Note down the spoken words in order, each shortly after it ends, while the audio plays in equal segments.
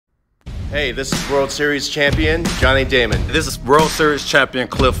Hey, this is World Series champion Johnny Damon. This is World Series champion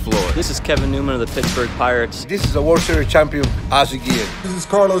Cliff Floyd. This is Kevin Newman of the Pittsburgh Pirates. This is a World Series champion Ozzie Guillen. This is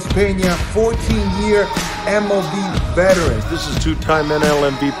Carlos Pena, 14-year MLB veteran. This is two-time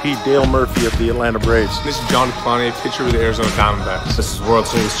NL MVP Dale Murphy of the Atlanta Braves. This is John Clowney, pitcher with the Arizona Diamondbacks. This is World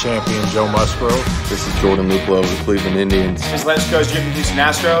Series champion Joe Musgrove. This is Jordan Luplow of the Cleveland Indians. This is Lance Coach Jim of the Houston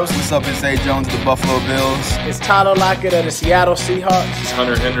Astros. What's up, it's A. Jones of the Buffalo Bills. It's Tyler Lockett of the Seattle Seahawks. This is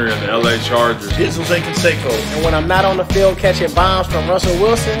Hunter Henry of the LA Chargers. This is Jose Canseco. And when I'm not on the field catching bombs from Russell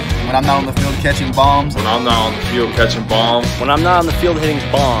Wilson. When I'm not on the field catching bombs. When I'm not on the field catching bombs. When I'm not on the field hitting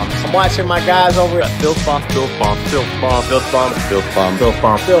bombs. I'm watching my guys over at Filth Bomb. Filth Bomb. Filth Bomb. Filth Bomb. Filth Bomb. Filth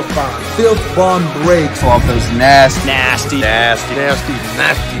Bomb. Filth Bomb. Filth Bomb breaks off those nasty. Nasty.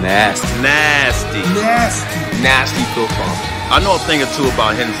 Filth Bomb. I know a thing or two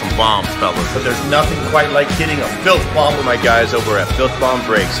about hitting some bombs, fellas. But there's nothing quite like hitting a Filth Bomb with my guys over at Filth Bomb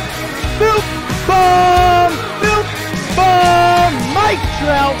Breaks. Filth Bomb! Filth Bomb! Mike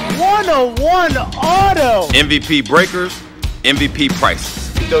Trout 101 auto! MVP breakers, MVP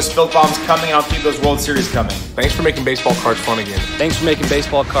prices. Keep those Filth Bombs coming. I'll keep those World Series coming. Thanks for making baseball cards fun again. Thanks for making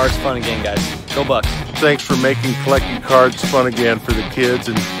baseball cards fun again, guys. Go Bucks. Thanks for making collecting cards fun again for the kids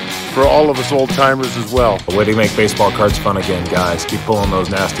and for all of us old-timers as well. A way to make baseball cards fun again, guys. Keep pulling those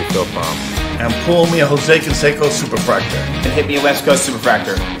nasty Filth Bombs. And pull me a Jose Canseco Superfractor. And hit me a West Coast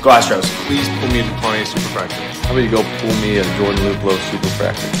Superfractor. Go Astros. Please pull me a DuPont Superfractor. How about you go pull me a Jordan Luplow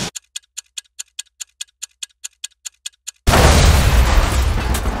Superfractor?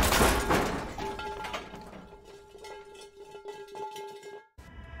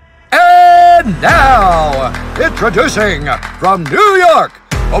 And now, introducing from New York,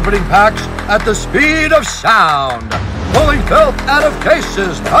 opening packs at the speed of sound, pulling filth out of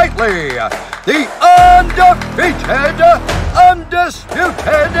cases nightly, the undefeated,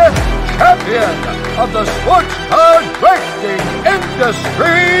 undisputed champion of the sports card breaking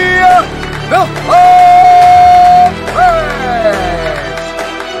industry, Filth Bomb Breaks.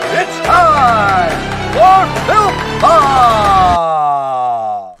 It's time for Filth Bomb.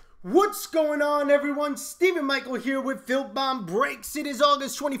 What's going on, everyone? Stephen Michael here with Filth Bomb Breaks. It is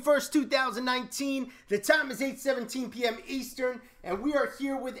August 21st, 2019. The time is 8:17 p.m. Eastern, and we are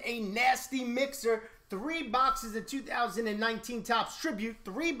here with a nasty mixer. 3 boxes of 2019 Topps Tribute,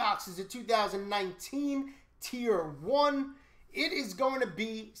 3 boxes of 2019 Tier 1. It is going to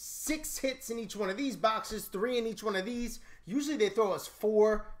be 6 hits in each one of these boxes, 3 in each one of these. Usually they throw us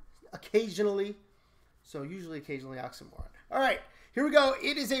 4 occasionally. So usually, occasionally, oxymoron. All right. Here we go.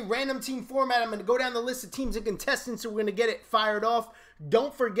 It is a random team format. I'm going to go down the list of teams and contestants, so we're going to get it fired off.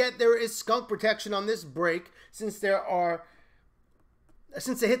 Don't forget there is skunk protection on this break since the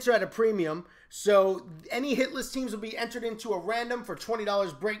hits are at a premium. So any hitless teams will be entered into a random for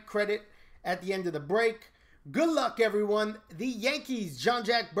 $20 break credit at the end of the break. Good luck, everyone. The Yankees, John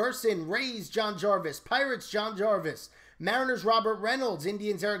Jack Burson. Rays, John Jarvis. Pirates, John Jarvis. Mariners, Robert Reynolds.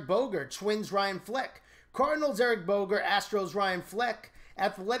 Indians, Eric Boger. Twins, Ryan Fleck. Cardinals, Eric Boger. Astros, Ryan Fleck.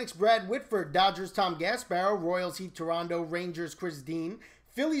 Athletics, Brad Whitford. Dodgers, Tom Gasparo. Royals, Heat, Toronto. Rangers, Chris Dean.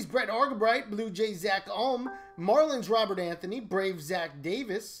 Phillies, Brett Argabright. Blue Jays, Zach Ulm. Marlins, Robert Anthony. Braves, Zach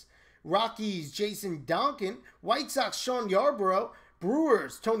Davis. Rockies, Jason Donkin. White Sox, Sean Yarborough.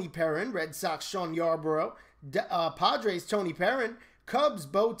 Brewers, Tony Perrin. Red Sox, Sean Yarborough. Padres, Tony Perrin. Cubs,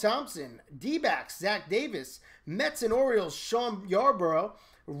 Bo Thompson. D-backs, Zach Davis. Mets and Orioles, Sean Yarborough.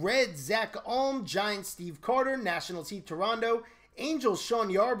 Reds, Zach Ulm. Giants, Steve Carter. Nationals, Heat, Toronto. Angels, Sean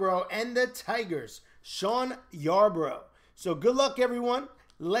Yarborough. And the Tigers, Sean Yarborough. So good luck, everyone.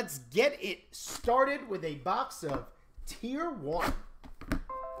 Let's get it started with a box of Tier 1.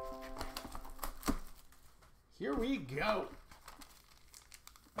 Here we go.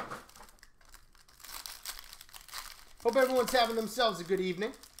 Hope everyone's having themselves a good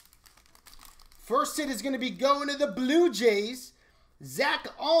evening. First hit is going to be going to the Blue Jays. Zach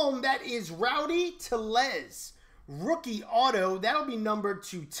Ulm, that is Rowdy Tellez. Rookie auto, that'll be numbered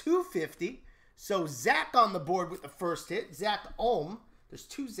to 250. So Zach on the board with the first hit. Zach Ulm. There's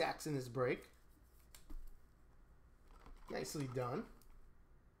 2 Zachs in this break. Nicely done.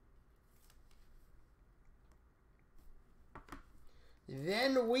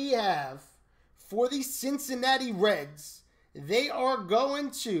 Then we have, for the Cincinnati Reds, they are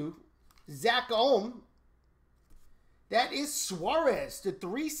going to Zach Ulm. That is Suarez to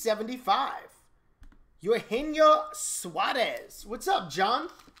 375. Eugenio Suarez. What's up, John?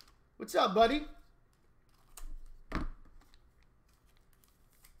 What's up, buddy?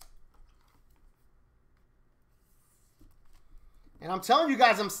 And I'm telling you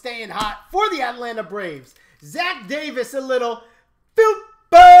guys, I'm staying hot for the Atlanta Braves. Zach Davis, a little Filth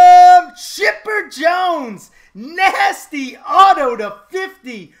Bomb Chandler Jones. Nasty auto to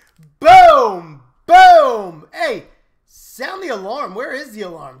 50. Boom. Boom. Hey, sound the alarm. Where is the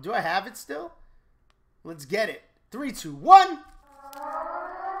alarm? Do I have it still? Let's get it. 3, 2, 1.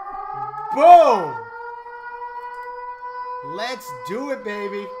 Boom. Let's do it,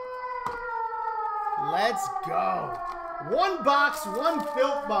 baby. Let's go. 1 box, 1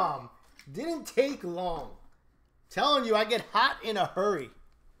 filth bomb. Didn't take long. Telling you, I get hot in a hurry.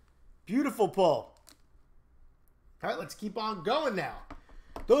 Beautiful pull. All right, let's keep on going now.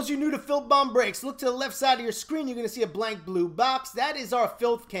 Those of you new to Filth Bomb Breaks, look to the left side of your screen. You're going to see a blank blue box. That is our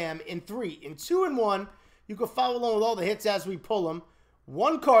Filth Cam in 3. In 2 and 1, you can follow along with all the hits as we pull them.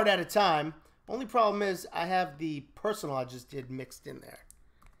 1 card at a time. Only problem is I have the personal I just did mixed in there.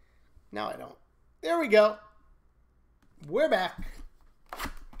 Now I don't. There we go. We're back.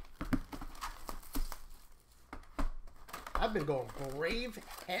 I've been going Brave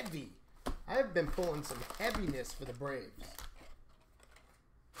heavy. I've been pulling some heaviness for the Braves.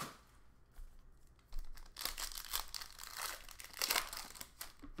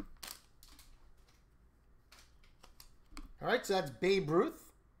 All right, so that's Babe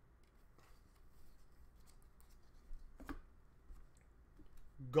Ruth.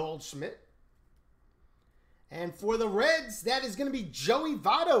 Goldschmidt. And for the Reds, that is going to be Joey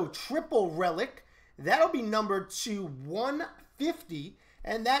Votto, triple relic. That'll be numbered to 150,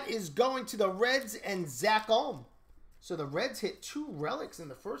 and that is going to the Reds and Zach Ulm. So the Reds hit 2 relics in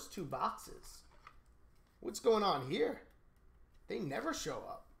the first 2 boxes. What's going on here? They never show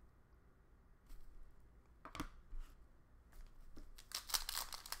up.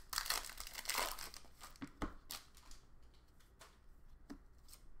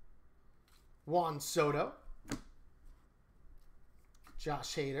 Juan Soto.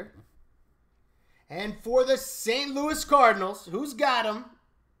 Josh Hader. And for the St. Louis Cardinals, who's got them?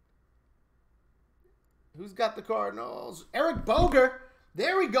 Who's got the Cardinals? Eric Boger.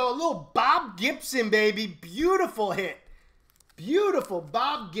 There we go. A little Bob Gibson, baby. Beautiful hit. Beautiful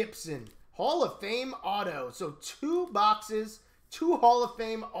Bob Gibson. Hall of Fame auto. So 2 boxes, 2 Hall of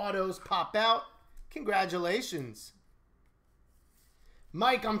Fame autos pop out. Congratulations.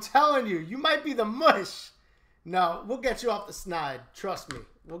 Mike, I'm telling you, you might be the mush. No, we'll get you off the snide. Trust me.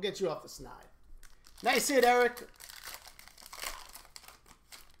 We'll get you off the snide. Nice hit, Eric.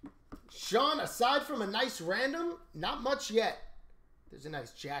 Sean, aside from a nice random, not much yet. There's a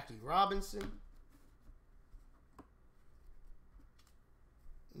nice Jackie Robinson.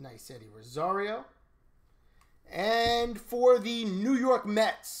 Nice Eddie Rosario. And for the New York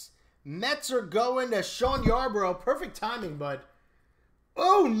Mets, Mets are going to Sean Yarbrough. Perfect timing, bud.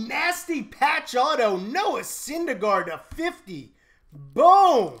 Oh, nasty patch auto. Noah Syndergaard to 50.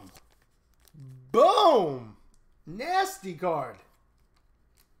 Boom. Boom. Nasty card.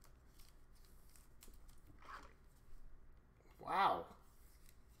 Wow.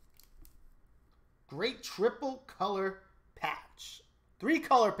 Great triple color patch. 3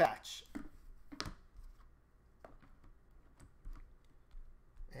 color patch.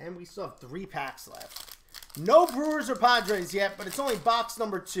 And we still have 3 packs left. No Brewers or Padres yet, but it's only box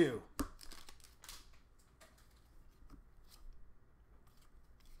number 2.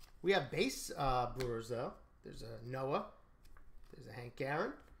 We have base Brewers, though. There's a Noah. There's a Hank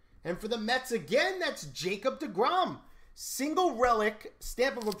Aaron. And for the Mets again, that's Jacob deGrom. Single relic,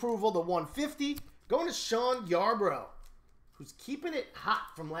 stamp of approval to 150. Going to Sean Yarbrough, who's keeping it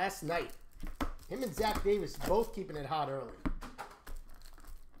hot from last night. Him and Zach Davis both keeping it hot early.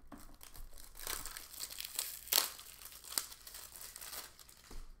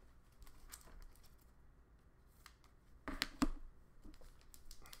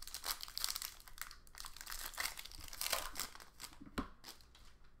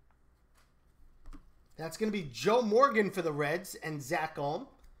 That's going to be Joe Morgan for the Reds and Zach Ulm.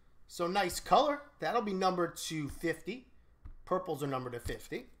 So nice color. That'll be numbered to 50. Purples are numbered to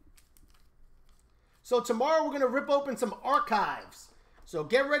 50. So tomorrow we're going to rip open some archives. So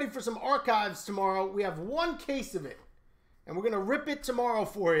get ready for some archives tomorrow. We have 1 case of it. And we're going to rip it tomorrow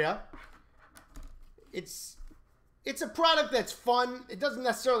for you. It's a product that's fun. It doesn't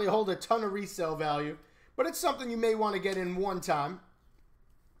necessarily hold a ton of resale value. But it's something you may want to get in one time.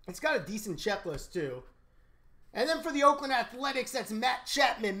 It's got a decent checklist too. And then for the Oakland Athletics, that's Matt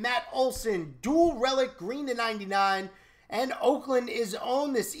Chapman, Matt Olson, dual relic, green to 99. And Oakland is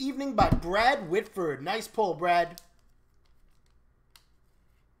owned this evening by Brad Whitford. Nice pull, Brad.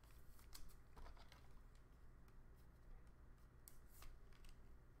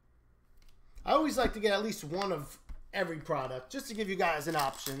 I always like to get at least 1 of every product, just to give you guys an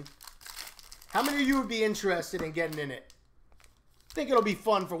option. How many of you would be interested in getting in it? think it'll be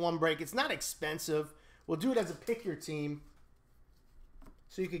fun for one break. It's not expensive. We'll do it as a pick your team.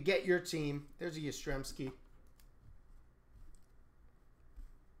 So you could get your team. There's a Yastrzemski.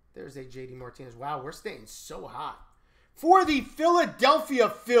 There's a JD Martinez. Wow, we're staying so hot. For the Philadelphia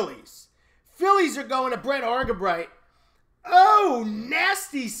Phillies. Phillies are going to Brett Argabright. Oh,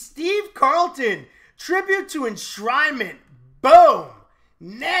 nasty Steve Carlton. Tribute to enshrinement. Boom.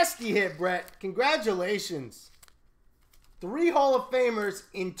 Nasty hit, Brett. Congratulations. 3 Hall of Famers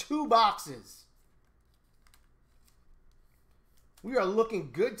in 2 boxes. We are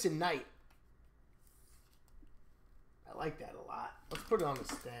looking good tonight. I like that a lot. Let's put it on the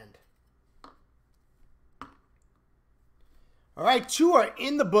stand. All right, 2 are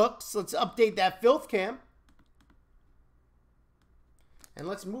in the books. Let's update that filth cam. And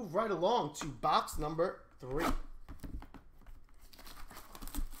let's move right along to box number 3.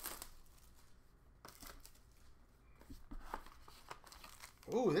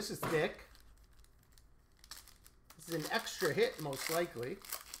 Ooh, this is thick. This is an extra hit, most likely.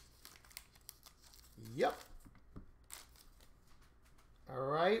 Yep. All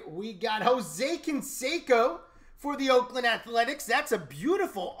right, we got Jose Canseco for the Oakland Athletics. That's a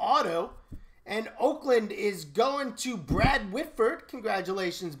beautiful auto. And Oakland is going to Brad Whitford.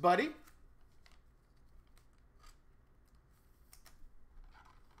 Congratulations, buddy.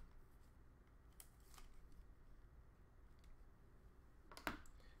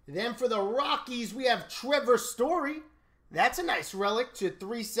 Then for the Rockies, we have Trevor Story. That's a nice relic to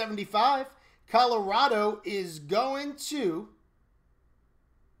 375. Colorado is going to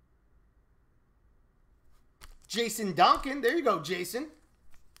Jason Duncan. There you go, Jason.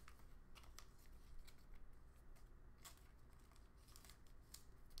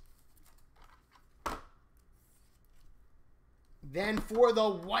 Then for the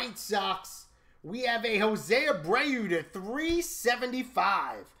White Sox, we have a Jose Abreu to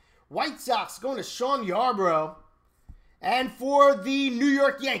 375. White Sox going to Sean Yarbrough. And for the New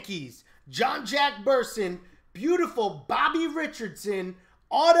York Yankees, John Jack Burson, beautiful Bobby Richardson,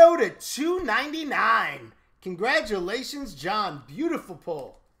 auto to 299. Congratulations, John. Beautiful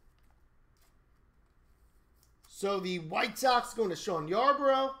pull. So the White Sox going to Sean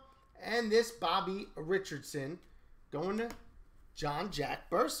Yarbrough. And this Bobby Richardson going to John Jack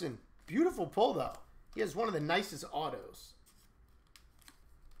Burson. Beautiful pull, though. He has one of the nicest autos.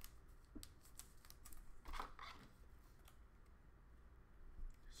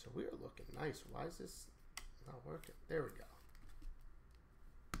 So we are looking nice. Why is this not working? There we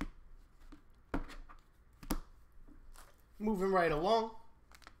go. Moving right along.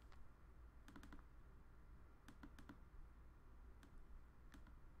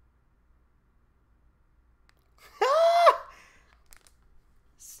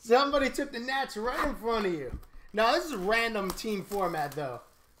 Somebody took the Nats right in front of you. Now, this is random team format, though.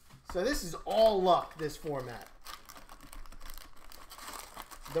 So this is all luck, this format.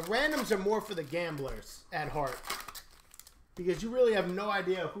 The randoms are more for the gamblers at heart. Because you really have no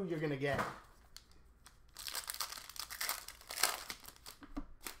idea who you're going to get.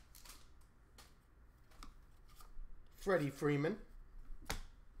 Freddie Freeman.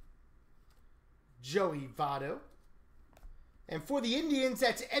 Joey Votto. And for the Indians,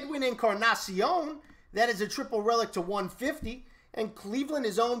 that's Edwin Encarnacion. That is a triple relic to 150. And Cleveland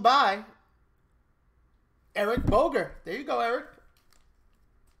is owned by Eric Boger. There you go, Eric.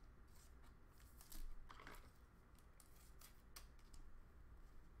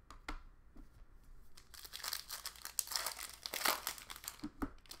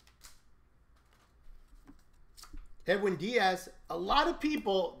 Edwin Diaz. A lot of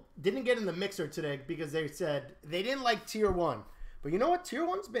people didn't get in the mixer today because they said they didn't like Tier 1. But you know what? Tier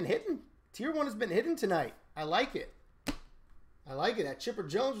 1's been hitting. Tier 1 has been hitting tonight. I like it. I like it. That Chipper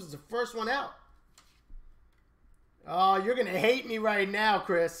Jones was the first one out. Oh, you're going to hate me right now,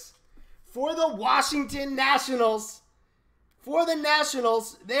 Chris. For the Washington Nationals. For the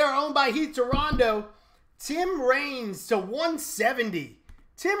Nationals, they are owned by Heath Toronto. Tim Raines to 170.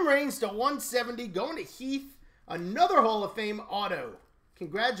 Tim Raines to 170. Going to Heath. Another Hall of Fame auto.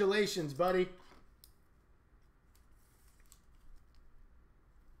 Congratulations, buddy.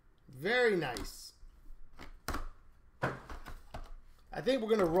 Very nice. I think we're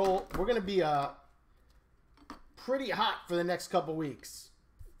going to roll. We're going to be pretty hot for the next couple weeks.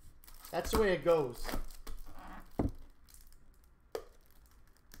 That's the way it goes.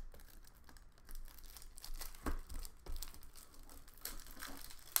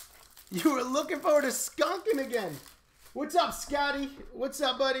 You were looking forward to skunking again. What's up, Scotty? What's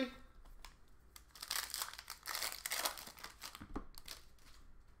up, buddy?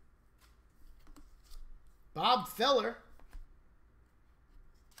 Bob Feller.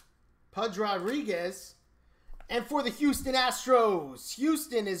 Pudge Rodriguez. And for the Houston Astros,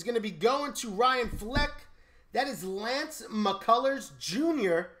 Houston is going to be going to Ryan Fleck. That is Lance McCullers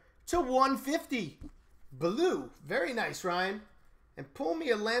Jr. to 150. Blue. Very nice, Ryan. And pull me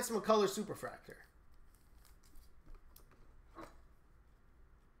a Lance McCullers Superfractor.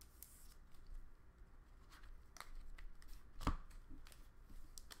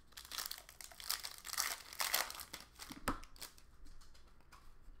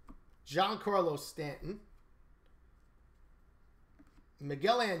 Giancarlo Stanton.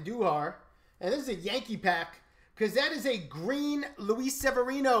 Miguel Andujar. And this is a Yankee pack because that is a green Luis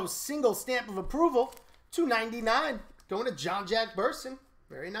Severino single stamp of approval. $2.99. Going to John Jack Burson.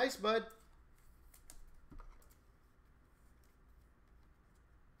 Very nice, bud.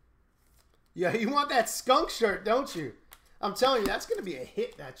 Yeah, you want that skunk shirt, don't you? I'm telling you, that's going to be a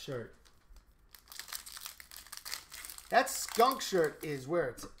hit, that shirt. That skunk shirt is where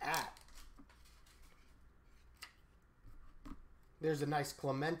it's at. There's a nice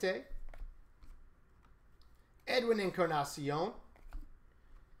Clemente. Edwin Encarnacion.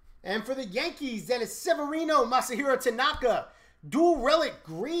 And for the Yankees, that is Severino Masahiro Tanaka. Dual relic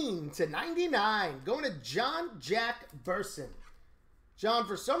green to 99. Going to John Jack Burson. John,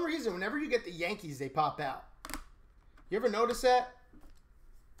 for some reason, whenever you get the Yankees, they pop out. You ever notice that?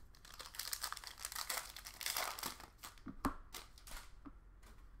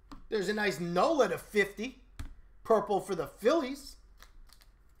 There's a nice Nola to 50. Purple for the Phillies.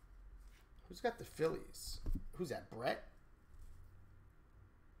 Who's got the Phillies? Who's that, Brett?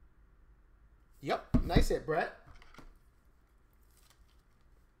 Yep, nice hit, Brett.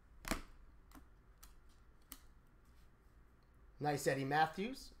 Nice Eddie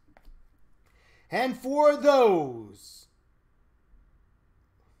Matthews. And for those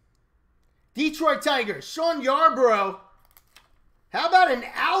Detroit Tigers, Sean Yarbrough. How about an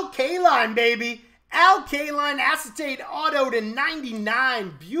Al Kaline, baby? Al Kaline acetate auto to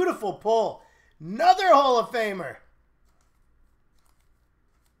 99. Beautiful pull. Another Hall of Famer.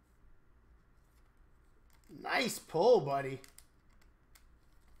 Nice pull, buddy.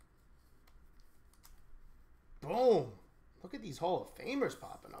 Boom. Look at these Hall of Famers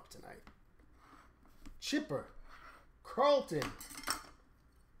popping up tonight. Chipper. Carlton.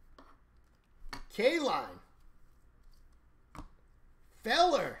 Kaline.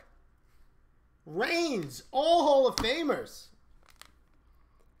 Feller. Reigns. All Hall of Famers.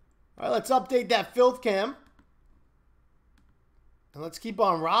 All right, let's update that filth cam. And let's keep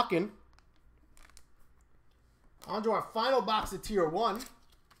on rocking. On to our final box of Tier 1.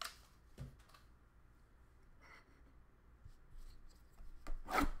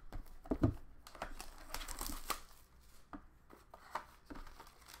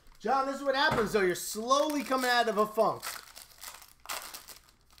 John, this is what happens, though. You're slowly coming out of a funk.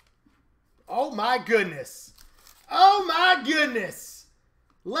 Oh, my goodness. Oh, my goodness.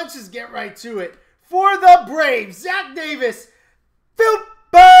 Let's just get right to it. For the Braves, Zach Davis. Filth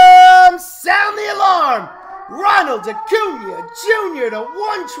bomb. Sound the alarm. Ronald Acuna Jr. to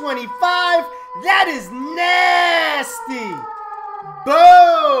 125. That is nasty.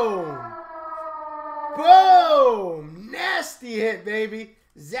 Boom. Boom. Nasty hit, baby.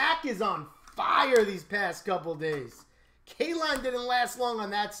 Zach is on fire these past couple days. Kaline didn't last long on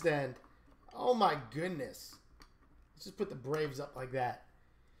that stand. Oh, my goodness. Let's just put the Braves up like that.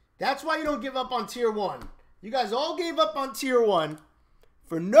 That's why you don't give up on Tier 1. You guys all gave up on Tier 1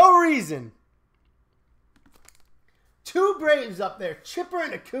 for no reason. 2 Braves up there, Chipper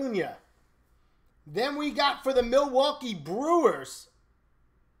and Acuna. Then we got for the Milwaukee Brewers.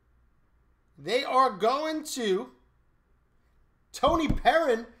 They are going to Tony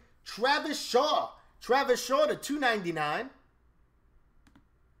Perrin, Travis Shaw. Travis Shaw to 299.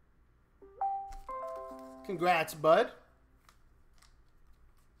 Congrats, bud.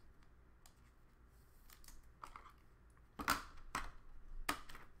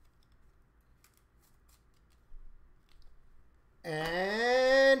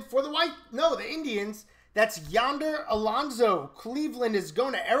 And for the Indians, that's Yonder Alonso. Cleveland is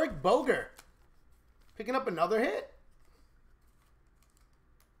going to Eric Boger. Picking up another hit.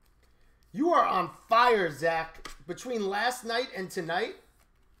 You are on fire, Zach. Between last night and tonight.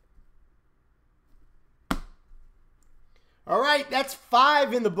 All right, that's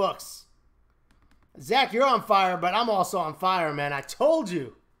 5 in the books. Zach, you're on fire, but I'm also on fire, man. I told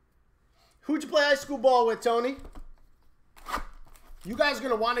you. Who'd you play high school ball with, Tony? You guys are going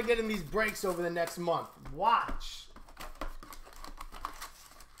to want to get in these breaks over the next month. Watch.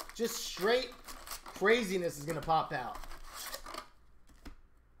 Just straight craziness is going to pop out.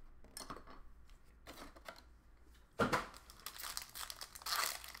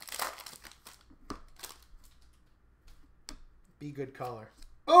 Be good color.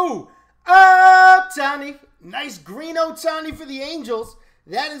 Oh, Ohtani. Nice green Ohtani for the Angels.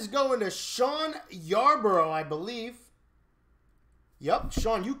 That is going to Sean Yarborough, I believe. Yup,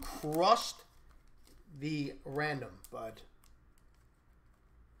 Sean, you crushed the random, bud.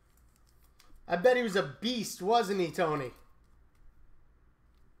 I bet he was a beast, wasn't he, Tony?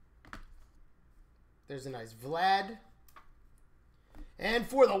 There's a nice Vlad. And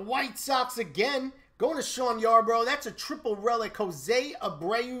for the White Sox again, going to Sean Yarborough. That's a triple relic. Jose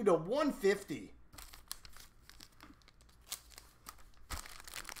Abreu to 150.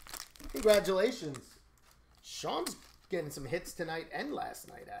 Congratulations. Sean's getting some hits tonight and last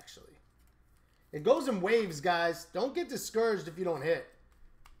night, actually. It goes in waves, guys. Don't get discouraged if you don't hit.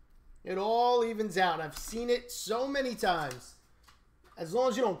 It all evens out. I've seen it so many times. As long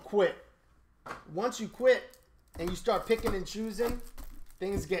as you don't quit. Once you quit and you start picking and choosing,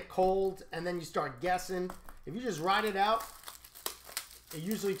 things get cold and then you start guessing. If you just ride it out, it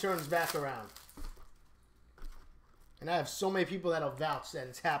usually turns back around. And I have so many people that'll vouch that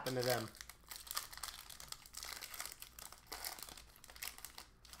it's happened to them.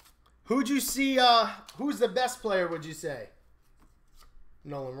 Who'd you see, who's the best player, would you say?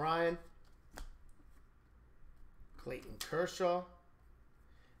 Nolan Ryan. Clayton Kershaw.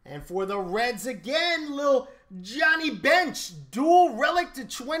 And for the Reds again, little Johnny Bench. Dual relic to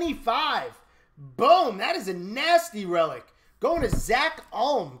 25. Boom, that is a nasty relic. Going to Zach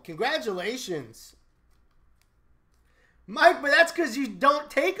Ulm. Congratulations. Mike, but that's because you don't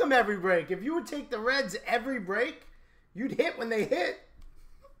take them every break. If you would take the Reds every break, you'd hit when they hit.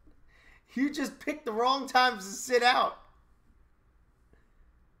 You just picked the wrong times to sit out.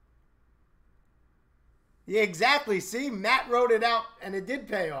 Yeah, exactly. See, Matt wrote it out, and it did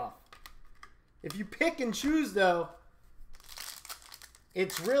pay off. If you pick and choose, though,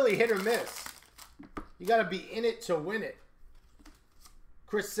 it's really hit or miss. You got to be in it to win it.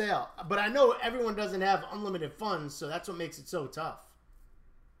 Chris Sale. But I know everyone doesn't have unlimited funds, so that's what makes it so tough.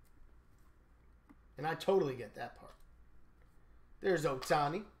 And I totally get that part. There's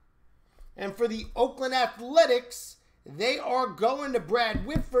Ohtani. And for the Oakland Athletics, they are going to Brad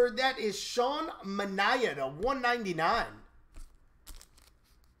Whitford. That is Sean Manaea to 199.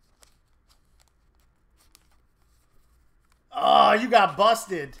 Oh, you got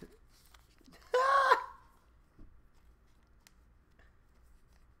busted.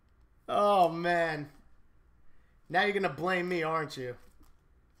 Oh, man. Now you're going to blame me, aren't you?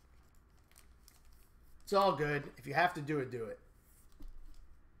 It's all good. If you have to do it, do it.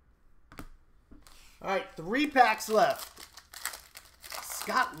 All right, 3 packs left.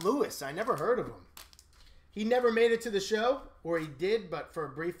 Scott Lewis. I never heard of him. He never made it to the show, or he did, but for a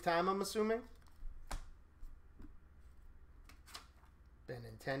brief time, I'm assuming.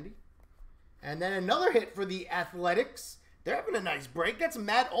 Benintendi. And then another hit for the Athletics. They're having a nice break. That's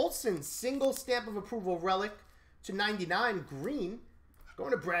Matt Olson. Single stamp of approval relic to 99. Green.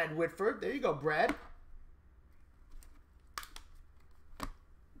 Going to Brad Whitford. There you go, Brad.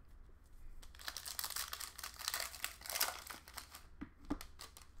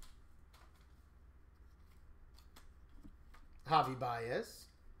 Javi Baez.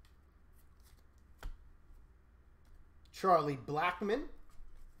 Charlie Blackmon.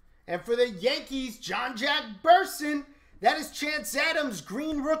 And for the Yankees, John Jack Burson. That is Chance Adams,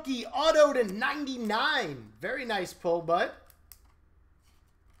 green rookie, auto to 99. Very nice pull, bud.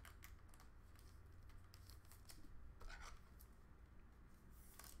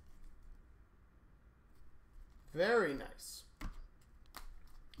 Very nice.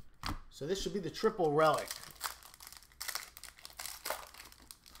 So this should be the triple relic.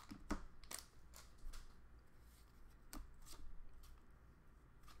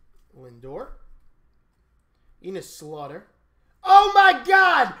 Lindor. Enos Slaughter. Oh my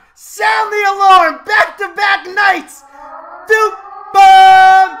God! Sound the alarm! Back-to-back nights! Duke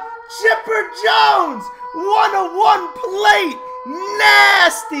Bomb! Chipper Jones! 101 plate!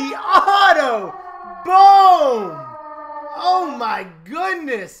 Nasty auto! Boom! Oh my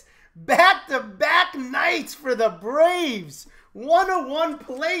goodness! Back-to-back nights for the Braves! 101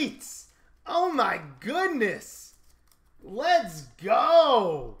 plates! Oh my goodness! Let's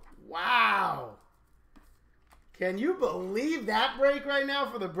go! Wow! Can you believe that break right now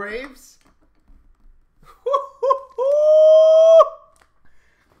for the Braves?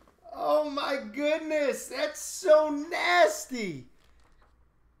 Oh my goodness, that's so nasty.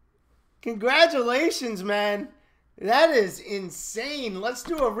 Congratulations, man. That is insane. Let's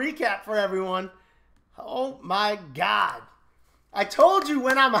do a recap for everyone. Oh my God. I told you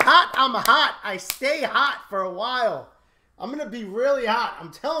when I'm hot, I'm hot. I stay hot for a while. I'm going to be really hot.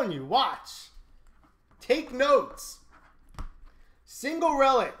 I'm telling you, watch. Take notes. Single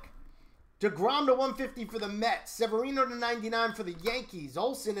relic. DeGrom to 150 for the Mets. Severino to 99 for the Yankees.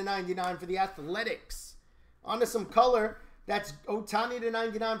 Olsen to 99 for the Athletics. On to some color. That's Ohtani to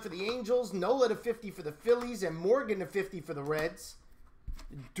 99 for the Angels. Nola to 50 for the Phillies. And Morgan to 50 for the Reds.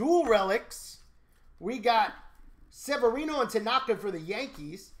 Dual relics. We got Severino and Tanaka for the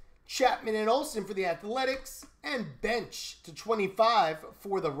Yankees. Chapman and Olsen for the Athletics. And Bench to 25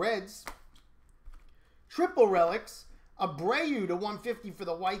 for the Reds. Triple relics. Abreu to 150 for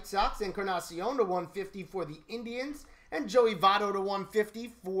the White Sox. Encarnacion to 150 for the Indians. And Joey Votto to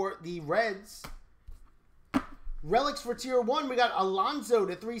 150 for the Reds. Relics for Tier 1, we got Alonso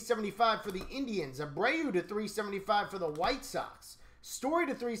to 375 for the Indians. Abreu to 375 for the White Sox. Story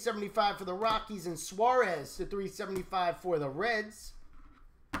to 375 for the Rockies. And Suarez to 375 for the Reds.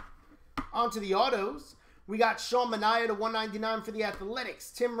 On to the autos. We got Sean Manaea to 199 for the Athletics.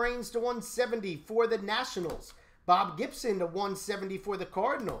 Tim Raines to 170 for the Nationals. Bob Gibson to 170 for the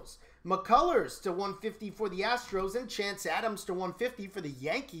Cardinals. McCullers to 150 for the Astros. And Chance Adams to 150 for the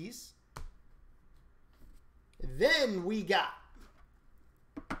Yankees. Then we got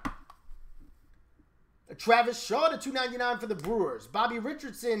Travis Shaw to 299 for the Brewers. Bobby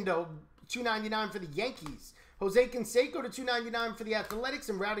Richardson to 299 for the Yankees. Jose Canseco to 299 for the Athletics.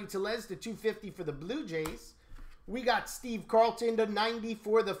 And Rowdy Tellez to 250 for the Blue Jays. We got Steve Carlton to 90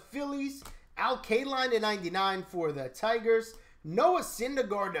 for the Phillies. Al Kaline to 99 for the Tigers. Noah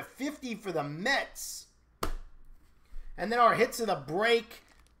Syndergaard to 50 for the Mets. And then our hits of the break.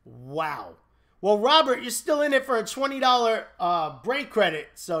 Wow. Well, Robert, you're still in it for a $20 break credit,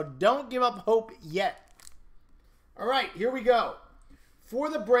 so don't give up hope yet. All right, here we go. For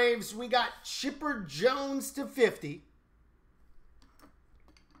the Braves, we got Chipper Jones to 50.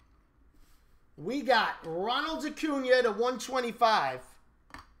 We got Ronald Acuna to 125.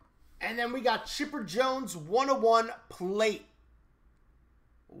 And then we got Chipper Jones 101 plate.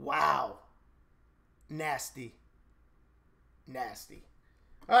 Wow. Nasty. Nasty.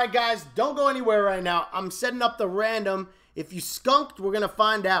 All right, guys, don't go anywhere right now. I'm setting up the random. If you skunked, we're going to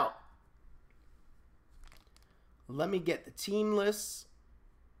find out. Let me get the team lists.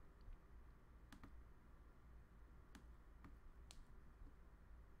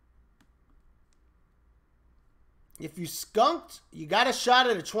 If you skunked, you got a shot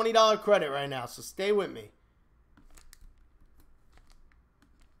at a $20 credit right now, so stay with me.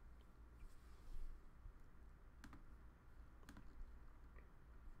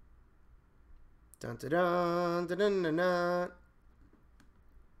 Dun dun dun dun dun dun dun.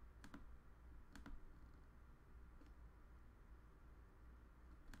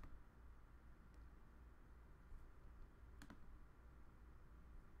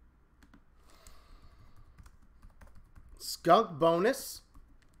 Skunk bonus.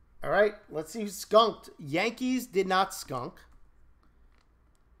 All right, let's see who skunked. Yankees did not skunk.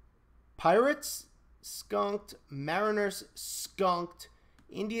 Pirates skunked. Mariners skunked.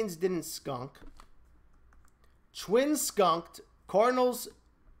 Indians didn't skunk. Twins skunked. Cardinals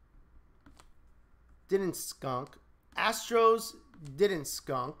didn't skunk. Astros didn't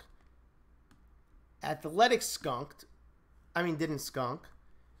skunk. Athletics skunked. Didn't skunk.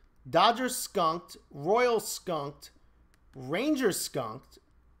 Dodgers skunked. Royals skunked. Rangers skunked.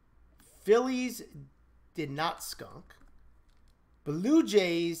 Phillies did not skunk. Blue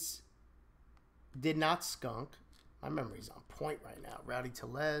Jays did not skunk. My memory's on point right now. Rowdy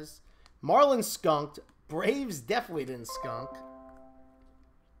Tellez. Marlins skunked. Braves definitely didn't skunk.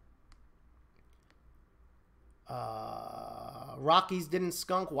 Rockies didn't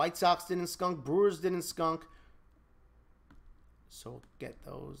skunk. White Sox didn't skunk. Brewers didn't skunk. So get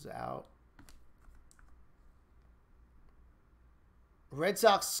those out. Red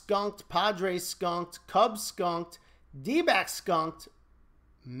Sox skunked. Padres skunked. Cubs skunked. D-backs skunked.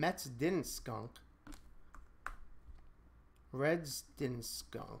 Mets didn't skunk. Reds didn't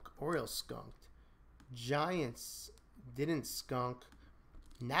skunk. Orioles skunked. Giants didn't skunk.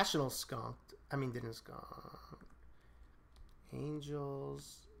 Nationals skunked. Didn't skunk.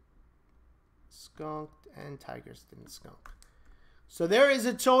 Angels skunked. And Tigers didn't skunk. So there is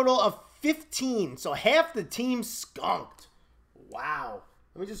a total of 15. So half the team skunked. Wow.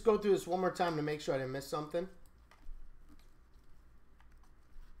 Let me just go through this one more time to make sure I didn't miss something.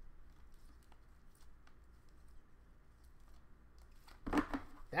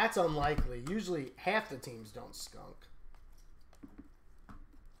 That's unlikely. Usually half the teams don't skunk.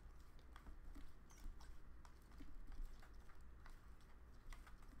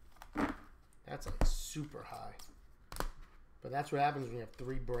 That's like super high. But that's what happens when you have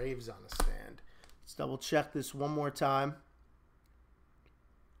 3 Braves on a stand. Let's double check this one more time.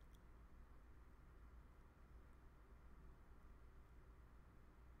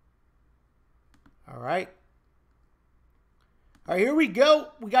 All right. All right, here we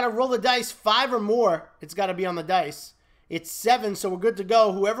go. We got to roll the dice 5 or more. It's got to be on the dice. It's 7, so we're good to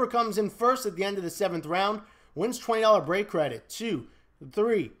go. Whoever comes in first at the end of the 7th round wins $20 break credit. 2,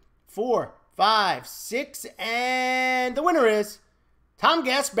 3, 4, 5, 6, and the winner is Tom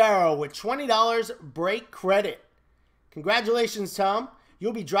Gasbarro with $20 break credit. Congratulations, Tom.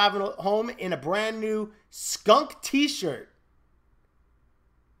 You'll be driving home in a brand new skunk t-shirt.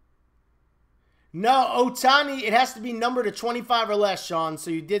 No, Otani, it has to be numbered to 25 or less, Sean, so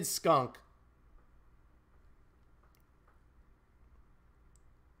you did skunk.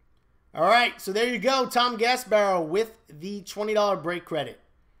 All right, so there you go. Tom Gasbarro with the $20 break credit.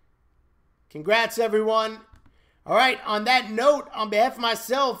 Congrats, everyone. All right, on that note, on behalf of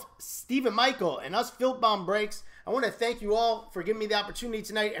myself, Stephen Michael, and us Filth Bomb Breaks, I want to thank you all for giving me the opportunity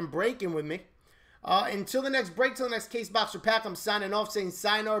tonight and breaking with me. Until the next break, till the next Case Box or Pack, I'm signing off saying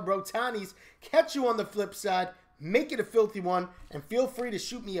sayonara, Brotanis. Catch you on the flip side. Make it a filthy one. And feel free to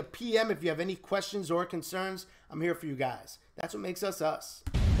shoot me a PM if you have any questions or concerns. I'm here for you guys. That's what makes us us.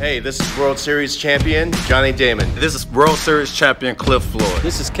 Hey, this is World Series champion Johnny Damon. This is World Series champion Cliff Floyd.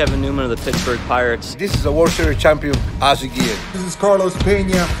 This is Kevin Newman of the Pittsburgh Pirates. This is a World Series champion Ozzie Guillen. This is Carlos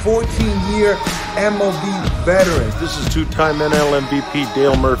Pena, 14-year MLB veteran. This is two-time NL MVP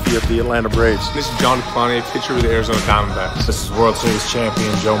Dale Murphy of the Atlanta Braves. This is John Clowney, pitcher with the Arizona Diamondbacks. This is World Series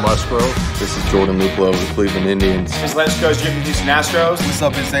champion Joe Musgrove. This is Jordan Luplow of the Cleveland Indians. This is Lance Coach Jim from Houston Astros. What's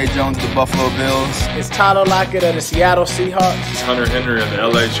up, it's A. Jones of the Buffalo Bills. It's Tyler Lockett of the Seattle Seahawks. It's Hunter Henry of the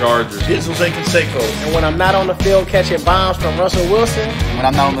LA Chargers. It's Jose Canseco. And when I'm not on the field catching bombs from Russell Wilson. When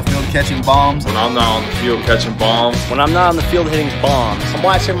I'm not on the field catching bombs. When I'm not on the field catching bombs. When I'm not on the field hitting bombs. I'm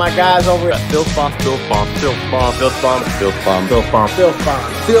watching my guys over at Filth Bomb. Filth Bomb. Filth Bomb. Filth Bomb. Filth Bomb. Filth Bomb. Filth Bomb.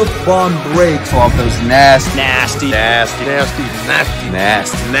 Filth Bomb Breaks. Off those nasty. Nasty. Nasty. Nasty. Nasty.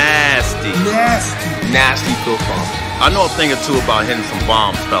 Nasty. Nasty. Nasty. Nasty Filth Bomb. I know a thing or two about hitting some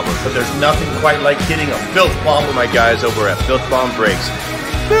bombs, fellas. But there's nothing quite like hitting a filth bomb For my guys over at Filth Bomb Breaks.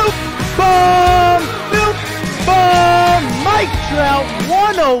 Filth Bomb! Filth Bomb! Mike Trout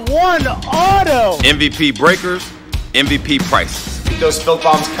 101 auto! MVP breakers, MVP prices. Keep those Filth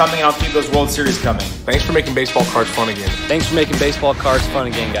Bombs coming. I'll keep those World Series coming. Thanks for making baseball cards fun again. Thanks for making baseball cards fun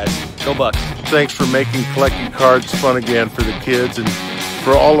again, guys. Go Bucks. Thanks for making collecting cards fun again for the kids and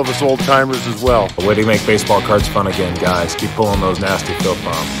for all of us old-timers as well. A way to make baseball cards fun again, guys. Keep pulling those nasty filth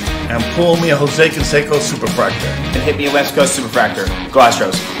bombs. and pull me a Jose Canseco Superfractor. And hit me a West Coast Superfractor. Go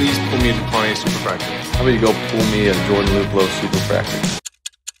Astros. Please pull me a DuPont Superfractor. How about you go pull me a Jordan Luplow Superfractor?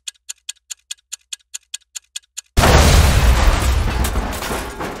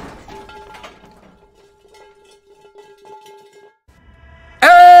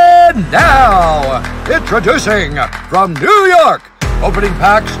 And now, introducing from New York, opening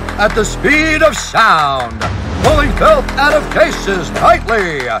packs at the speed of sound, pulling filth out of cases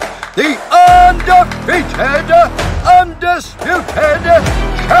nightly, the undefeated, undisputed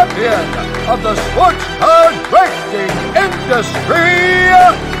champion of the sports card breaking industry,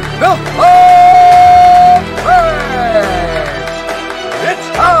 Filth Bomb Breaks. It's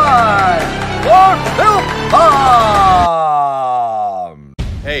time for Filth Bomb.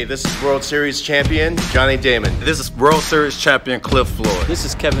 Hey, this is World Series champion Johnny Damon. This is World Series champion Cliff Floyd. This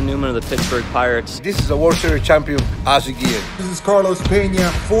is Kevin Newman of the Pittsburgh Pirates. This is a World Series champion Ozzie Guillen. This is Carlos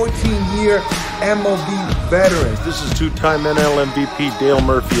Pena, 14-year MLB veteran. This is two-time NL MVP Dale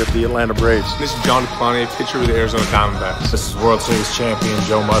Murphy of the Atlanta Braves. This is John Clowney, pitcher with the Arizona Diamondbacks. This is World Series champion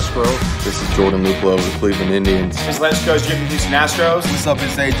Joe Musgrove. This is Jordan Luplow of the Cleveland Indians. This is Lance Coach Jim from Houston Astros. What's up,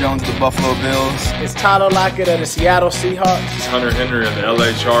 it's A. Jones of the Buffalo Bills. It's Tyler Lockett of the Seattle Seahawks. It's Hunter Henry of the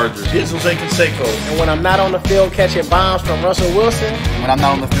LA Chargers. It's Jose Canseco. And when I'm not on the field catching bombs from Russell Wilson. When I'm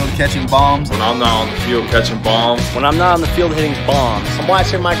not on the field catching bombs. When I'm not on the field catching bombs. When I'm not on the field hitting bombs. I'm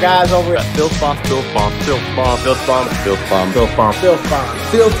watching my guys over at Filth Bomb. Filth Bomb. Filth Bomb. Filth Bomb. Filth Bomb. Filth Bomb. Filth Bomb.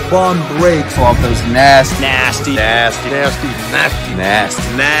 Filth Bomb Breaks. Off those nasty. Nasty. Nasty. Nasty. Nasty.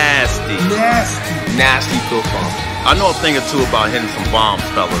 Nasty. Nasty. Nasty. Nasty Filth Bomb. I know a thing or two about hitting some bombs,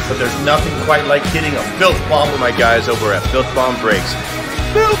 fellas. But there's nothing quite like hitting a filth bomb For my guys over at Filth Bomb Breaks.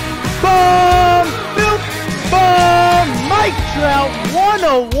 Filth Bomb! Filth Bomb! Mike Trout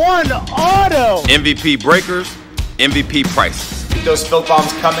 101 auto! MVP breakers, MVP prices. Keep those Filth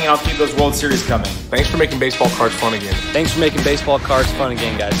Bombs coming. I'll keep those World Series coming. Thanks for making baseball cards fun again. Thanks for making baseball cards fun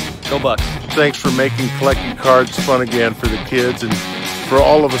again, guys. Go Bucks. Thanks for making collecting cards fun again for the kids and for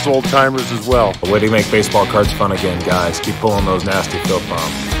all of us old-timers as well. A way to make baseball cards fun again, guys. Keep pulling those nasty filth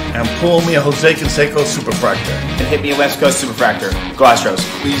bombs. and pull me a Jose Canseco Superfractor. And hit me a West Coast Superfractor. Go Astros.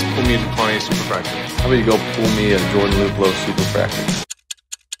 Please pull me a DuPont Superfractor. How about you go pull me a Jordan Luplow Superfractor?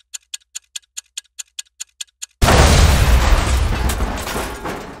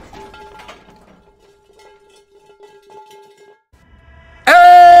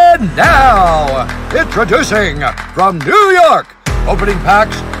 And now, introducing from New York, opening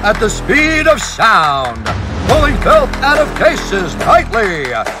packs at the speed of sound, pulling filth out of cases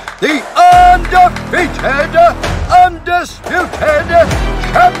nightly, the undefeated, undisputed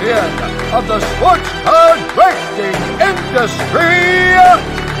champion of the sports card racing industry,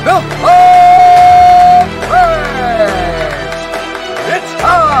 Filth Bomb Breaks. It's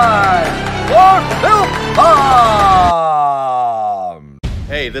time for Filth Bomb.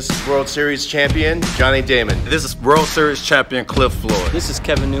 Hey, this is World Series champion Johnny Damon. This is World Series champion Cliff Floyd. This is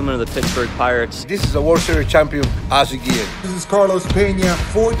Kevin Newman of the Pittsburgh Pirates. This is the World Series champion Ozzie Guillen. This is Carlos Pena,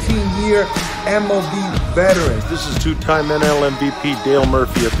 14-year MLB veteran. This is two-time NL MVP Dale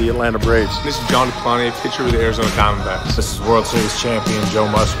Murphy of the Atlanta Braves. This is John Deplante, pitcher of the Arizona Diamondbacks. This is World Series champion Joe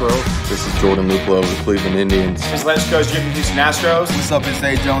Musgrove. This is Jordan Luplow of the Cleveland Indians. This is Lance Coach Jim from Houston Astros. What's up, it's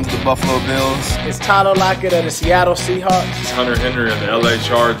A. Jones of the Buffalo Bills. It's Tyler Lockett of the Seattle Seahawks. It's Hunter Henry of the LA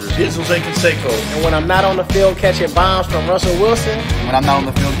Chargers. Here's Jose Canseco. And when I'm not on the field catching bombs from Russell Wilson. When I'm not on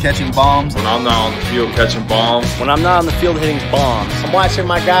the field catching bombs. When I'm not on the field catching bombs. When I'm not on the field hitting bombs. I'm watching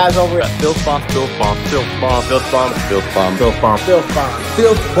my guys over at Filth Bomb. Filth Bomb. Filth Bomb. Filth Bomb. Filth Bomb. Filth Bomb. Filth Bomb.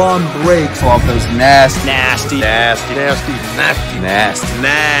 Filth Bomb Breaks. Off those nasty, Nasty. Nasty. Nasty. Nasty.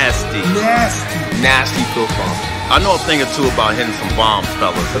 Nasty. Nasty. Nasty Filth Bomb. I know a thing or two about hitting some bombs,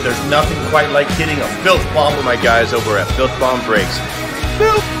 fellas. But there's nothing quite like hitting a filth bomb with My guys over at Filth Bomb Breaks.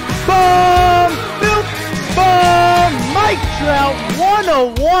 Filth Bomb! Filth Bomb! Mike Trout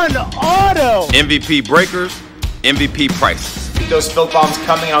 101 auto! MVP breakers, MVP prices. Keep those Filth Bombs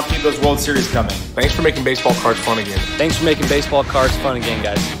coming, and I'll keep those World Series coming. Thanks for making baseball cards fun again. Thanks for making baseball cards fun again,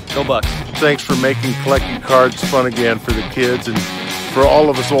 guys. Go Bucks. Thanks for making collecting cards fun again for the kids and for all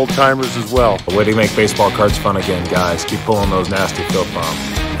of us old-timers as well. The way to make baseball cards fun again, guys. Keep pulling those nasty filth bombs.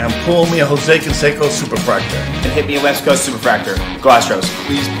 and pull me a Jose Canseco Superfractor. And hit me a West Coast Superfractor. Go Astros.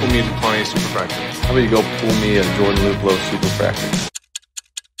 Please pull me a Deplante Superfractor. How about you go pull me a Jordan Luplow Superfractor?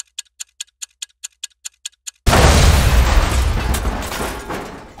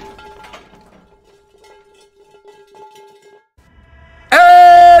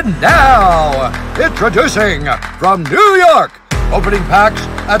 And now, introducing from New York, opening packs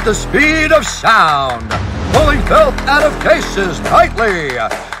at the speed of sound, pulling filth out of cases nightly,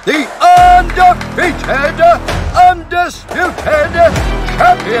 the undefeated, undisputed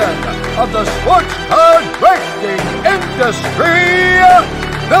champion of the sports card racing industry,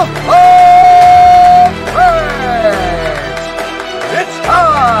 Filth Bomb Breaks. It's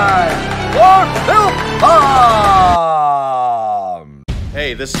time for Filth Bomb.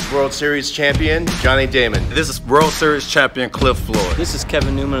 Hey, this is World Series champion Johnny Damon. This is World Series champion Cliff Floyd. This is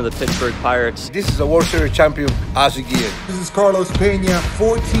Kevin Newman of the Pittsburgh Pirates. This is the World Series champion Ozzie Guillen. This is Carlos Pena,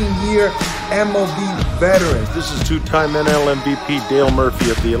 14-year MLB veteran. This is two-time NL MVP Dale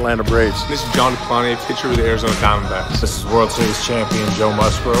Murphy of the Atlanta Braves. This is John Deplante, pitcher of the Arizona Diamondbacks. This is World Series champion Joe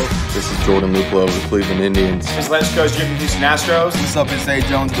Musgrove. This is Jordan Luplow of the Cleveland Indians. This is Lance Coach Jim from Houston Astros. What's up, it's A.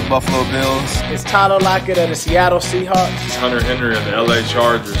 Jones of the Buffalo Bills. It's Tyler Lockett of the Seattle Seahawks. It's Hunter Henry of the LA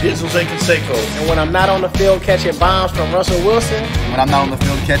Chargers. Here's Jose Canseco. And when I'm not on the field catching bombs from Russell Wilson. When I'm not on the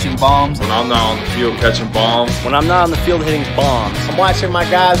field catching bombs. When I'm not on the field catching bombs. When I'm not on the field hitting bombs. I'm watching my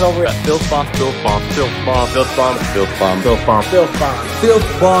guys over at Filth Bomb. Filth Bomb. Filth Bomb. Filth Bomb. Filth Bomb. Filth Bomb. Filth Bomb.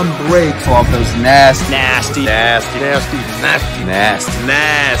 Filth Bomb Breaks. Off those nasty, Nasty. Nasty. Nasty. Nasty.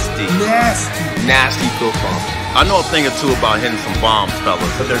 Nasty. Nasty. Nasty Filth Bomb. I know a thing or two about hitting some bombs, fellas.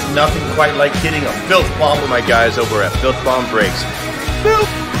 But there's nothing quite like hitting a filth bomb with My guys over at Filth Bomb Breaks. Filth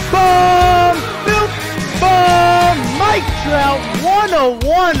Bomb! Filth Bomb! Mike Trout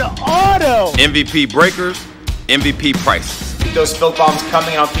 101 auto! MVP breakers, MVP prices. Keep those Filth Bombs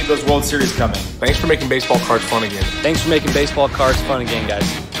coming, and I'll keep those World Series coming. Thanks for making baseball cards fun again. Thanks for making baseball cards fun again, guys.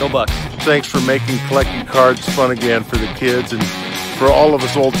 Go Bucks. Thanks for making collecting cards fun again for the kids and for all of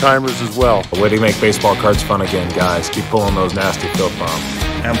us old-timers as well. The way to make baseball cards fun again, guys. Keep pulling those nasty filth bombs.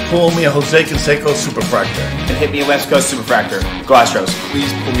 and pull me a Jose Canseco Superfractor. And hit me a West Coast Superfractor. Go Astros.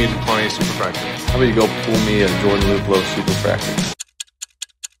 Please pull me a Deplante Superfractor. How about you go pull me a Jordan Luplow Superfractor?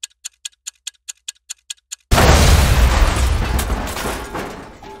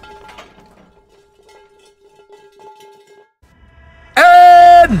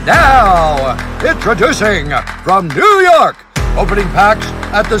 And now, introducing from New York, opening packs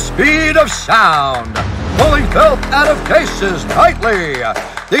at the speed of sound, pulling filth out of cases nightly,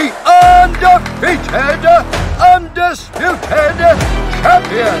 the undefeated, undisputed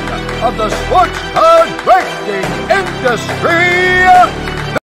champion of the sports card racing industry,